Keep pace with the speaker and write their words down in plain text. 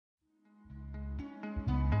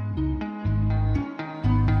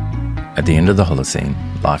At the end of the Holocene,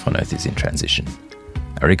 life on Earth is in transition.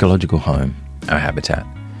 Our ecological home, our habitat,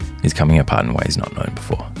 is coming apart in ways not known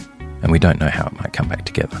before, and we don't know how it might come back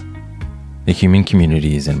together. The human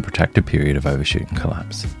community is in a protracted period of overshoot and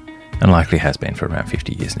collapse, and likely has been for around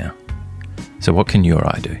 50 years now. So what can you or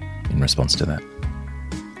I do in response to that?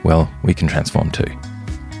 Well, we can transform too.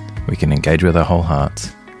 We can engage with our whole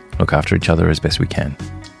hearts, look after each other as best we can,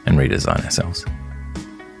 and redesign ourselves.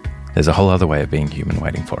 There's a whole other way of being human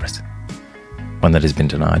waiting for us, one that has been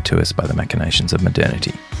denied to us by the machinations of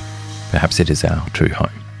modernity. Perhaps it is our true home.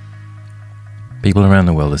 People around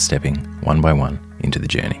the world are stepping, one by one, into the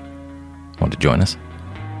journey. Want to join us?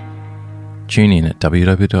 Tune in at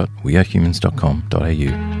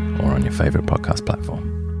www.wearehumans.com.au or on your favourite podcast platform.